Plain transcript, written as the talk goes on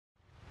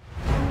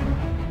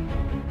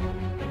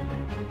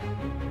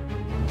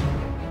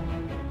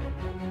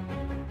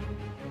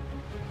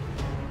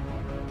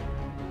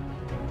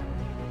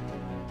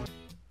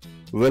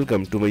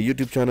Welcome to my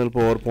YouTube channel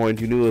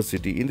PowerPoint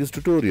University. In this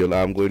tutorial,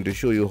 I am going to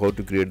show you how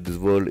to create this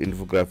world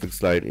infographic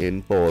slide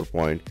in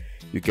PowerPoint.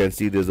 You can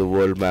see there's a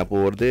world map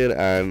over there,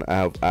 and I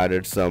have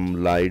added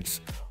some lights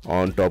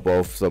on top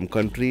of some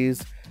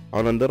countries.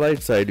 And on the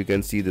right side, you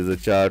can see there's a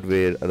chart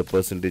where the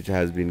percentage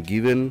has been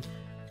given.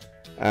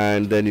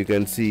 And then you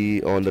can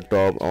see on the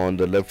top, on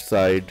the left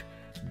side,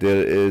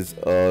 there is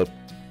a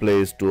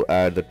place to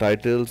add the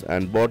titles,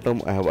 and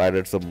bottom I have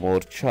added some more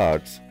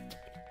charts.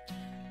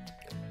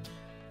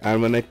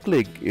 And when I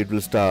click, it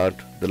will start,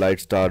 the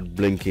lights start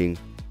blinking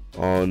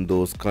on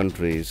those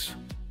countries.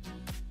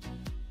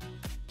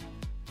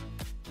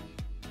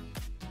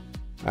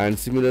 And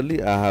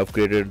similarly, I have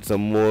created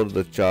some more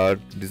the chart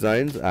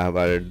designs. I have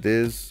added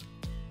this,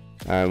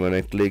 and when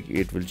I click,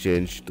 it will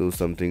change to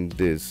something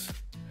this.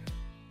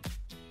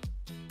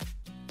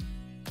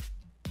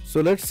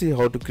 So let's see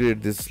how to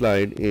create this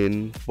slide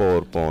in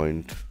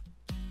PowerPoint.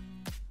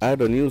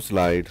 Add a new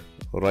slide,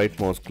 right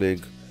mouse click,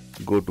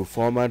 go to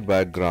Format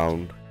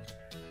Background,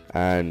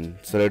 and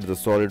select the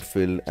solid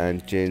fill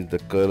and change the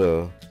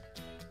color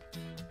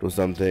to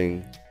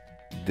something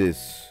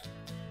this.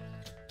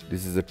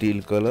 This is a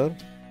teal color.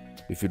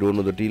 If you don't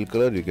know the teal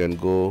color, you can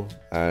go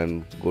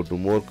to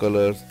more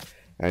colors,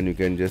 and you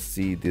can just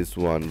see this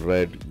one,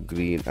 red,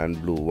 green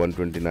and blue,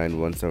 129,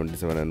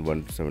 177 and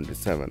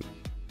 177.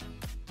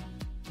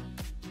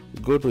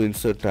 Go to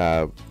Insert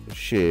tab,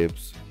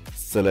 Shapes,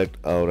 select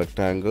a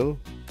rectangle.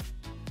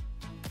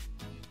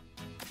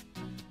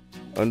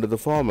 Under the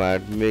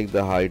format, make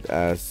the height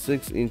as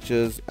 6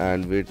 inches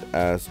and width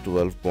as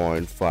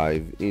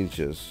 12.5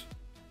 inches.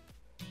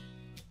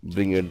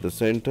 Bring it to the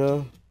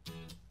center,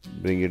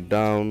 bring it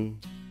down.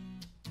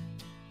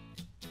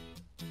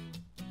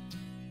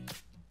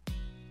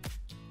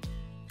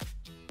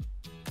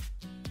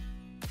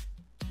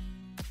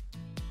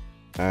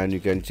 And you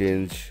can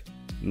change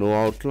no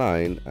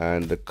outline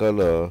and the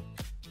color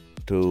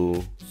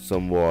to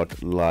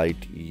somewhat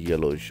light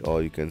yellowish,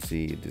 or you can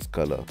see this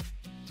color.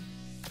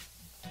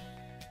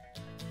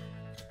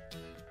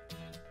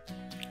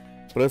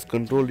 Press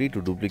Ctrl D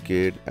to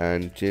duplicate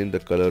and change the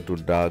color to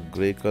dark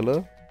gray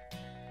color.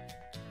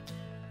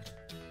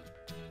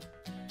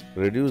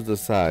 Reduce the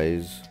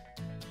size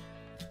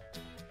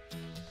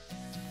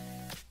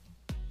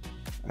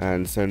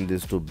and send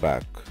this to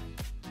back.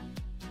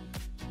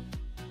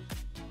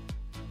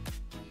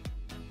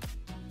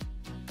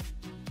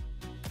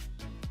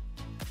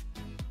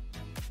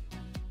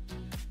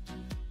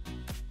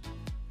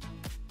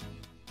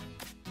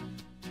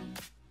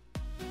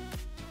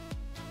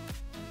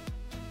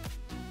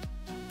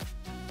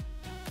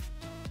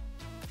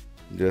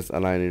 Just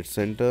align its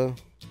center.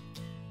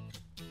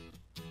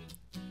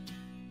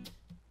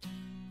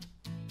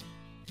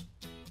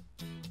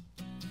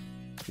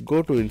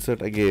 Go to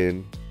Insert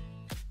again,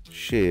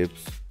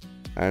 Shapes,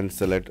 and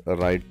select a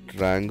right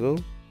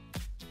triangle.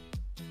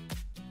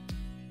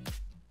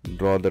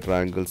 Draw the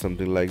triangle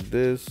something like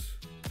this.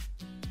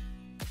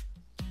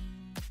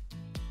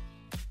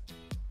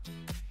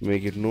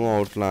 Make it no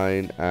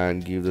outline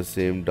and give the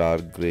same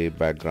dark gray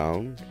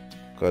background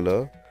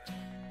color.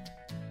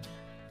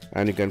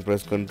 And you can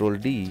press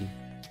Ctrl D,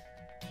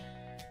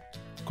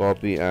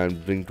 copy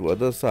and bring to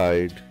other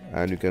side,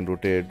 and you can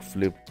rotate,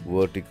 flip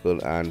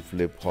vertical and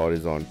flip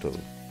horizontal.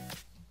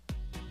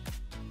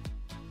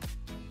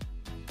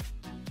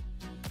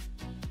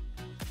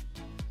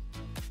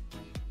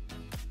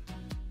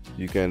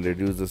 You can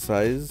reduce the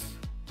size.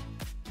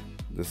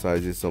 The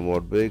size is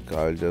somewhat big.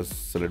 I'll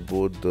just select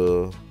both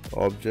the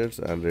objects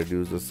and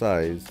reduce the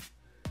size,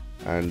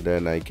 and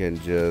then I can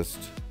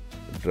just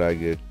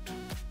drag it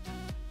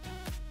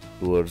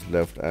towards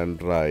left and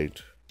right.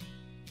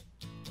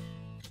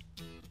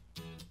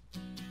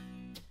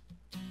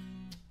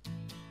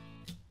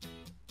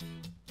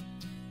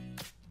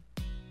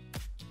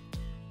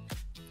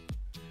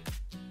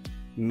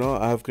 Now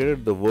I have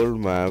created the world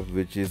map,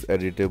 which is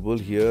editable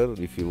here.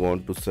 If you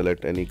want to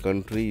select any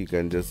country, you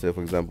can just say,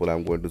 for example,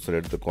 I'm going to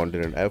select the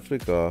continent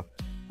Africa.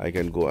 I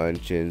can go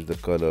and change the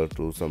color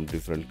to some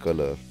different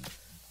color.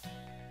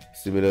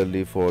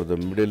 Similarly, for the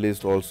Middle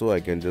East also, I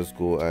can just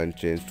go and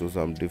change to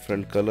some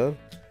different color.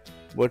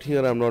 But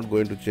here I'm not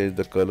going to change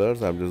the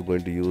colors. I'm just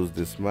going to use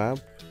this map.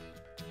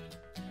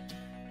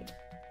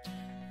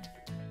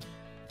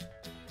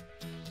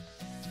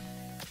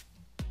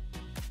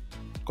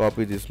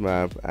 Copy this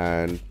map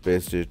and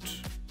paste it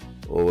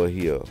over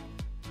here.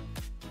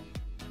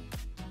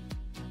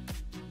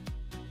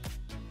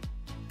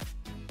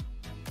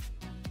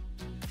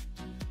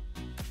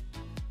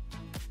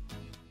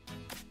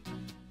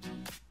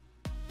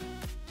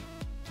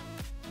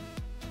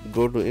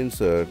 Go to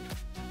Insert,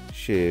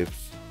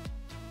 Shapes,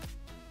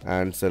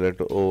 and select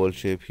the oval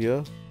shape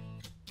here,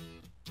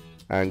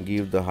 and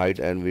give the height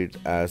and width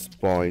as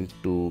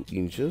 0.2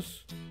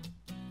 inches.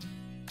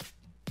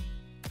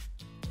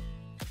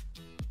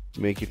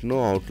 Make it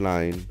no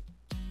outline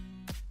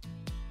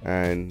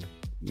and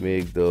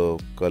make the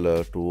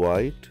color to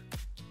white.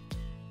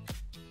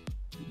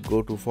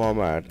 Go to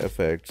Format,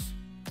 Effects,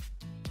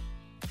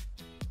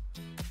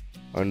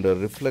 Under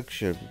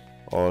reflection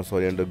or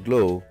sorry, under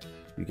glow,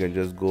 you can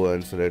just go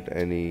and select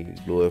any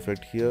glow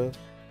effect here.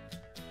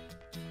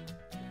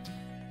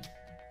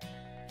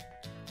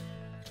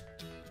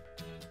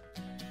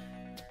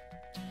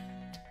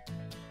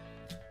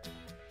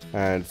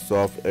 And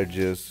soft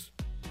edges,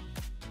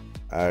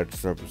 add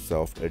some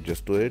soft edges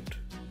to it,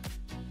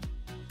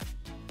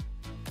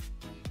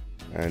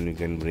 and you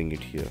can bring it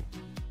here.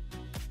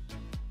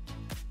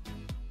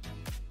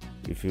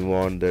 If you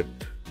want that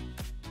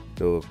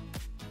the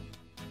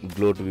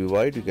glow to be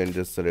white, you can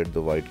just select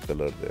the white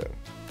color there.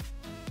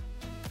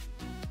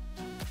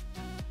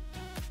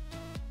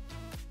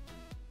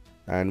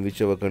 And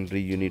whichever country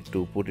you need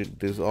to put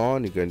this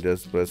on, you can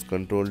just press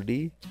Ctrl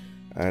D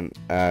and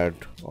add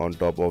on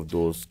top of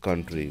those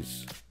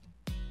countries.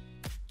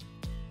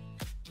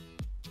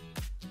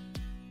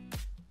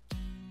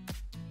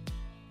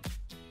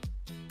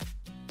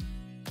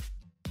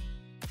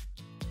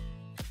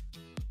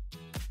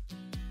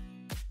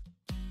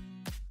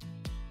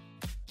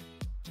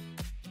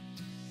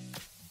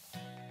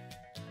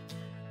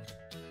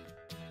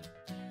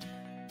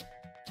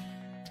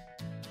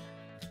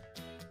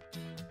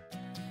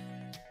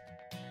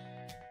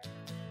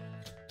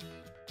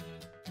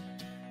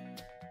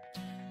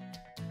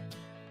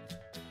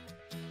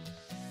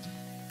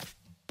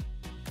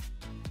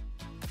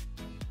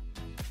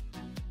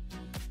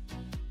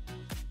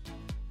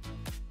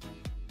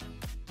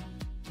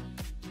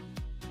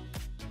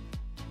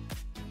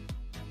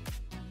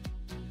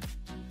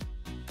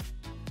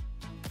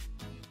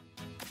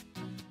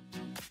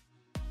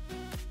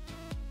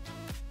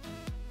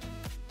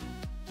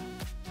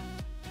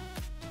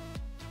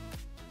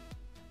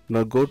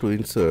 Now go to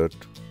Insert,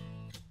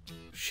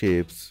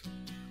 Shapes,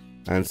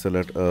 and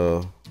select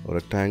a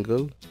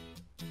rectangle.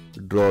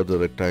 Draw the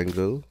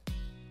rectangle.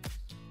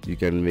 You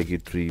can make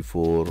it 3,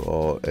 4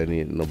 or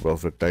any number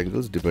of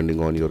rectangles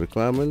depending on your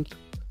requirement.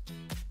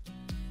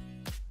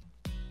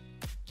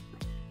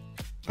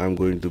 I'm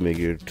going to make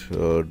it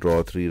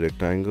draw 3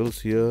 rectangles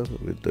here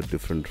with the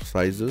different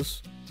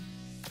sizes.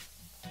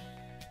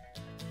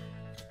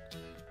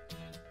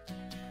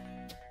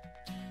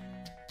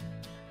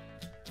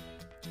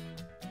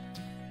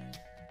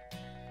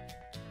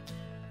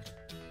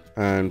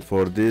 And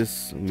for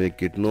this,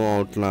 make it no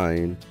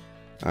outline,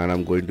 and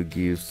I'm going to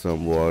give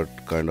somewhat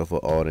kind of an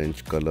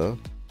orange color,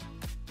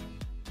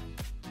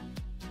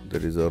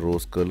 that is a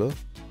rose color.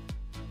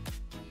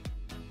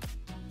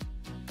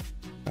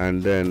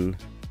 And then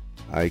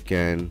I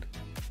can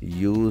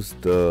use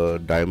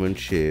the diamond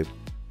shape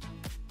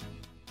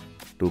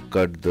to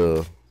cut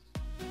the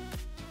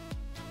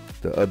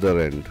other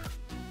end.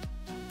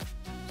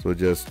 So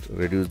just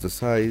reduce the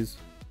size.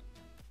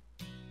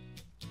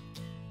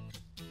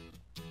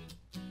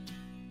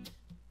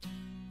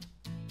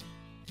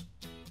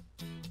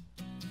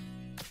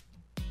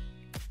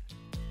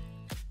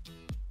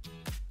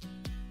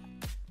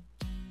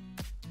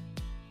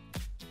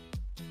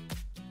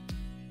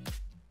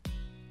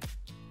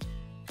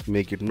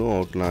 Make it no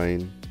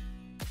outline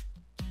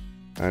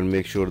and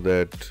make sure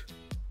that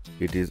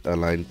it is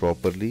aligned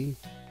properly.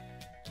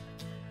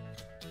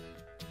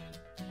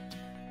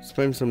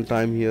 Spend some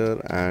time here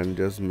and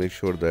just make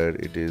sure that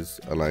it is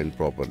aligned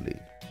properly.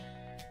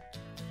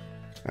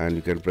 And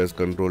you can press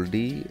Ctrl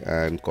D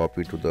and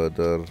copy to the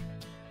other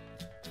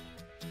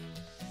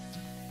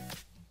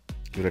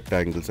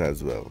rectangles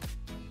as well.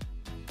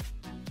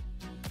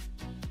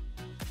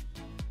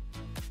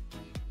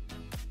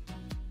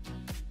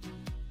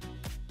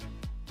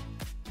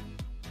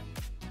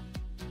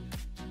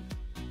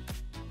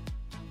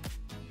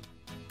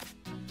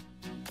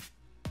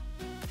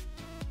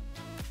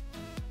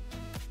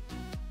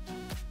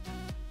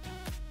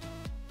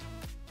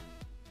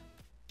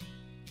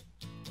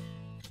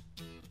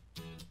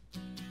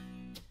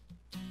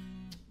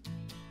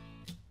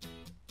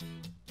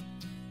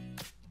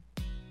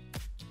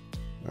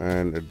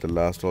 And at the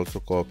last also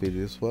copy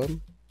this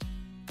one.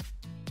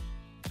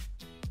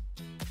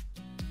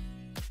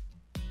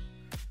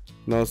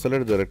 Now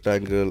select the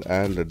rectangle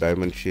and the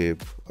diamond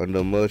shape.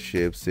 Under merge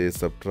shape, say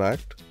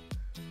subtract.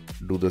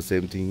 Do the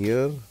same thing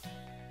here.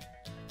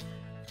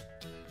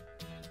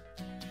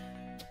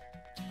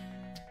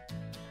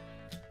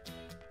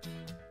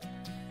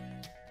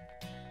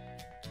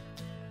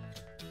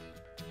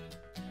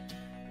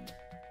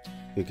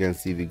 You can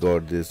see we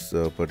got this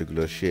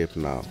particular shape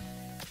now.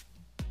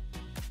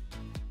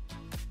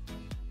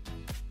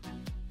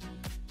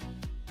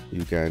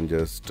 You can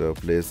just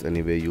place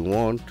any way you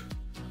want.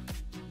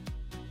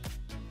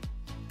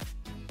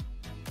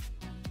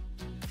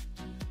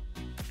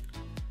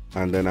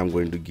 And then I'm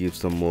going to give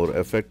some more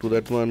effect to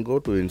that one. Go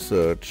to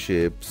Insert,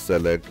 Shape,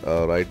 select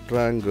a right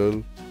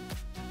triangle,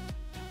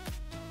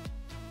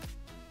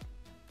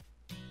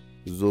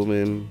 zoom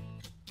in,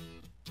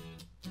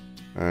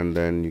 and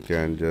then you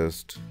can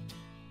just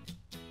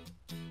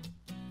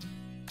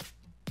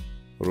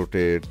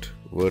rotate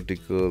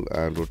vertical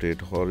and rotate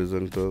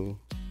horizontal.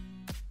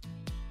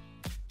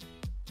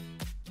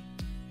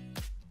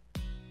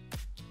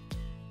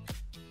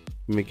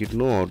 Make it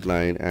no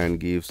outline and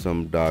give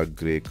some dark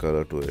gray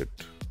color to it.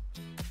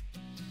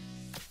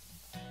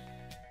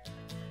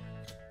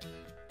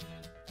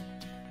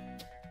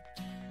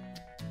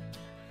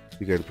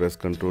 You can press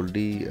Ctrl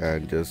D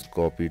and just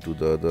copy to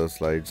the other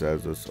slides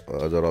as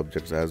other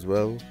objects as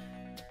well.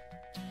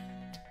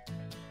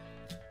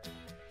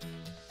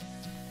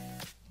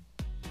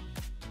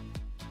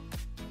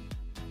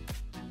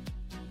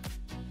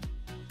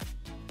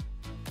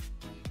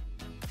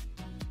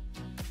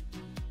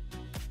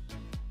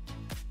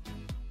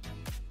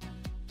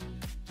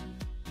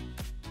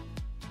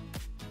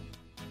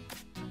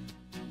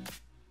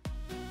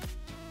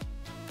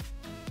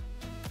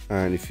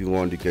 And if you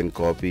want, you can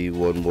copy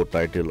one more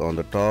title on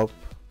the top.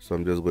 So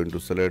I'm just going to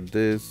select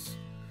this.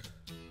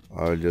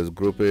 I'll just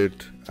group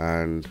it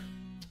and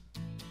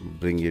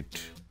bring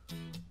it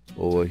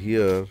over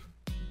here,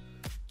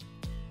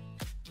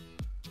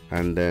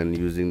 and then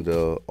using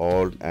the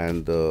Alt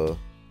and the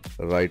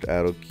right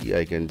arrow key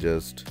I can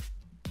just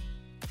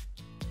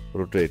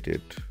rotate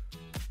it.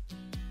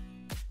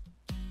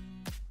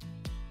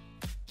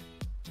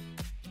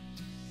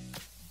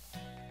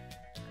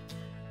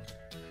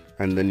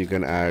 And then you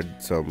can add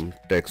some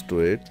text to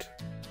it.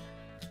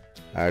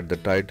 Add the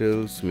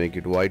titles, make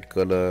it white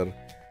color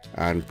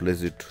and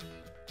place it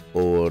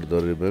over the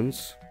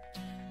ribbons.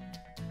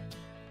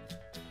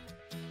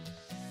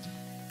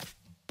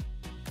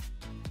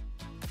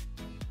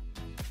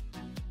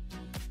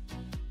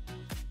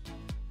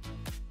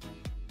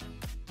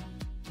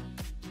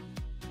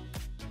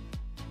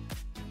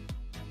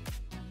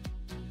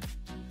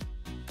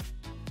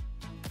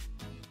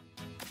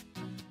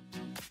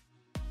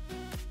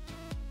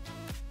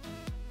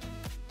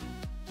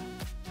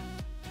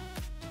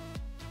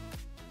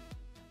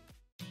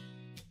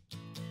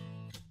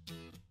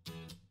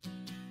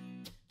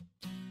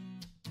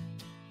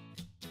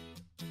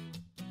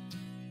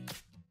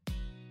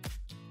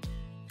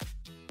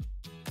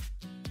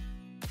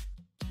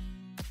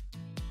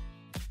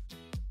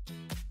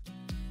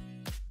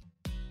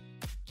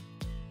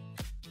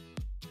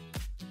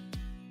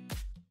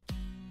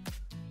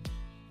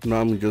 Now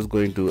I'm just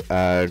going to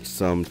add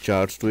some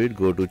charts to it.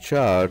 Go to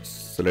charts,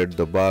 select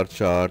the bar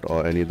chart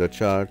or any other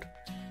chart,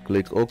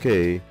 click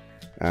OK,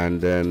 and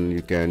then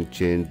you can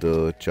change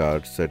the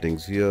chart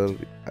settings here.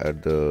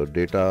 Add the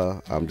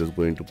data. I'm just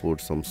going to put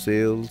some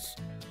sales,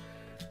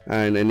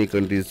 and any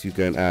countries you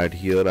can add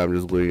here. I'm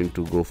just going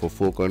to go for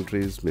 4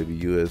 countries, maybe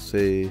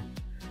USA,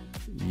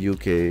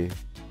 UK,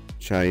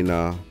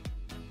 China,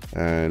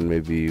 and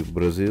maybe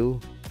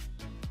Brazil.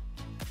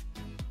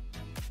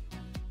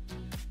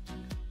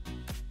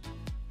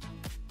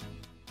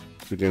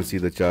 You can see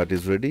the chart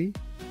is ready,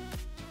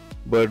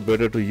 but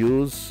better to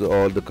use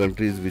all the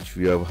countries which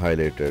we have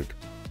highlighted.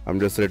 I'm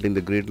just selecting the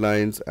grid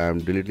lines. I'm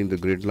deleting the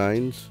grid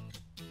lines,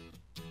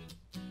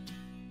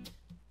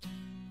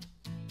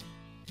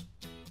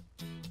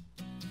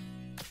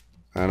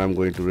 and I'm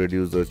going to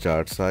reduce the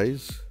chart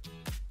size.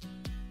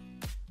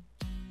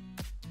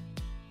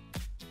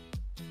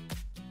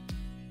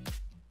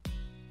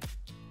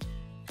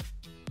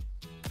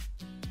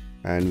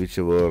 And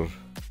whichever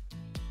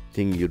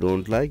thing you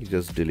don't like,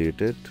 just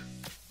delete it.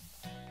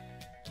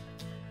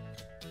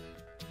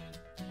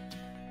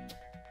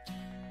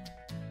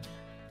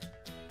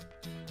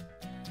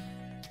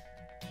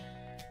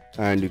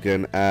 And you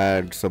can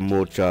add some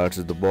more charts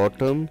at the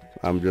bottom.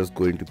 I'm just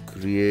going to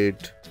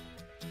create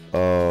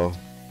a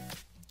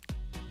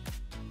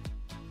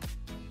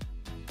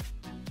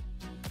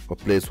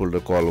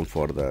placeholder column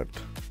for that.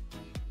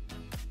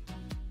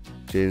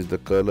 Change the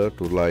color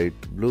to light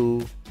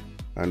blue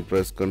and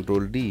press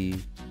Ctrl D.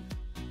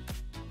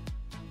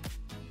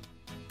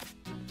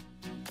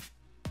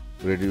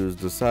 Reduce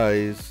the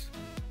size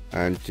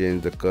and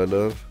change the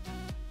color.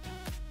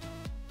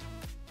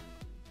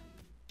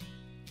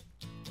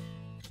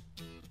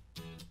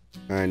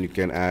 And you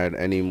can add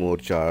any more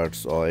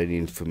charts or any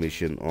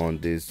information on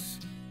this.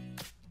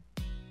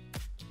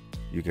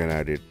 You can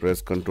add it.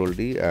 Press Ctrl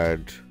D,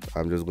 add.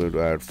 I'm just going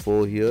to add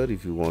 4 here.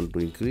 If you want to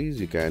increase,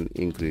 you can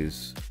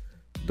increase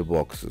the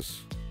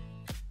boxes.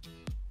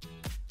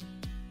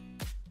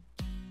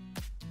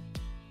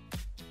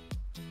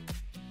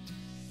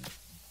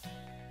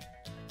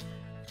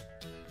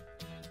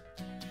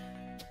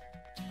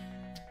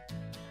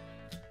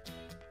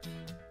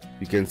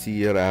 You can see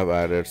here I have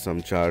added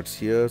some charts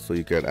here, so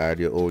you can add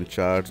your own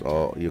charts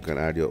or you can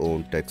add your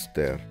own text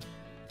there.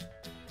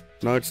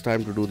 Now it's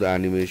time to do the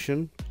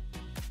animation.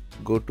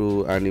 Go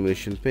to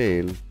animation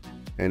pane,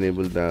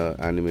 enable the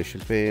animation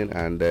pane,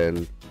 and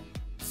then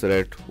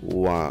select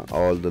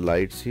all the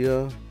lights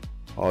here,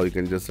 or you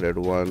can just select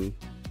one,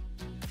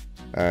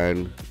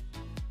 and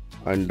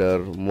under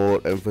more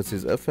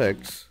emphasis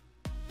effects,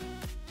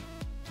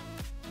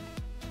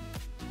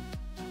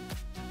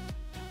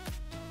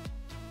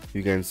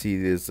 you can see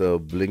this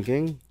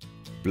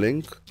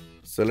blink.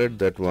 Select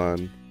that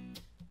one,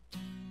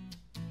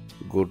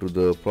 go to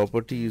the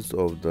properties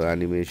of the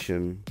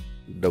animation,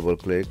 double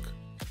click,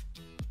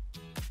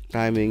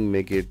 timing,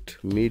 make it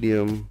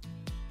medium,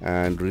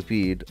 and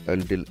repeat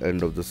until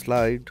end of the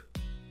slide,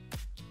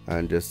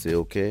 and just say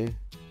OK.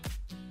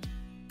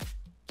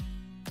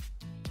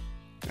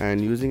 And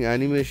using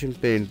animation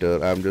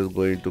painter, I'm just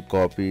going to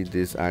copy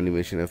this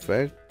animation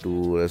effect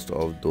to rest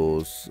of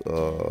those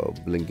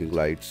blinking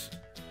lights.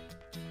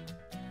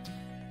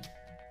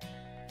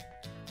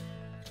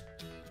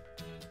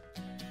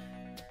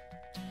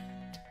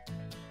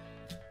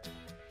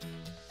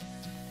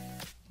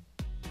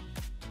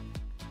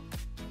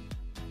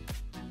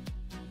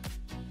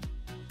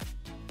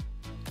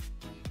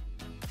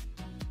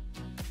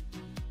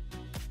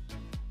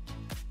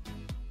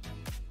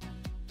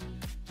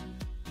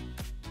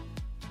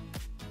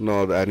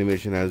 Now the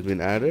animation has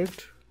been added.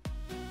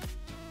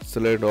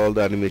 Select all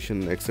the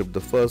animation except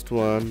the first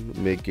one,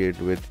 make it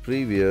with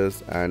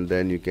previous, and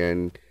then you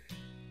can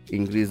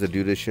increase the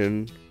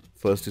duration.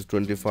 First is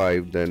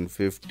 25, then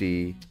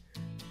 50,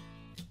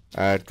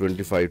 add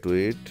 25 to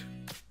it.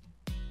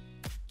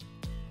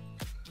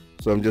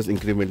 So I'm just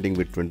incrementing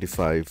with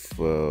 25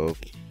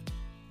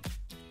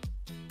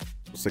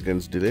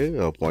 seconds delay,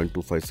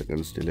 0.25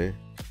 seconds delay.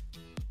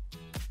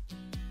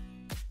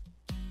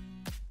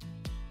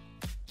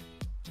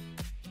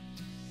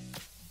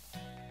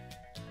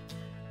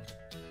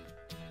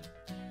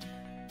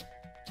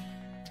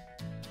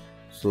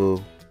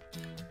 So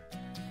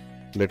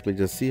let me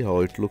just see how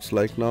it looks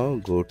like now.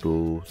 Go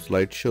to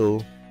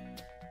slideshow,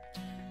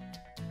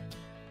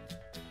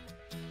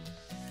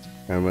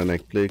 and when I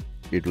click,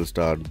 it will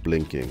start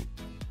blinking.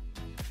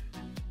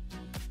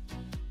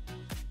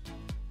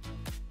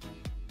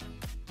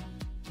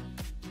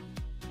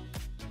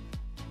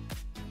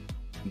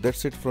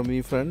 That's it from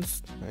me,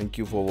 friends. Thank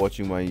you for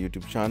watching my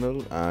YouTube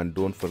channel, and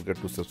don't forget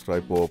to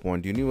subscribe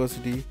PowerPoint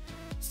University.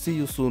 See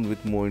you soon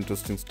with more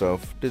interesting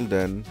stuff. Till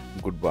then,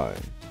 goodbye.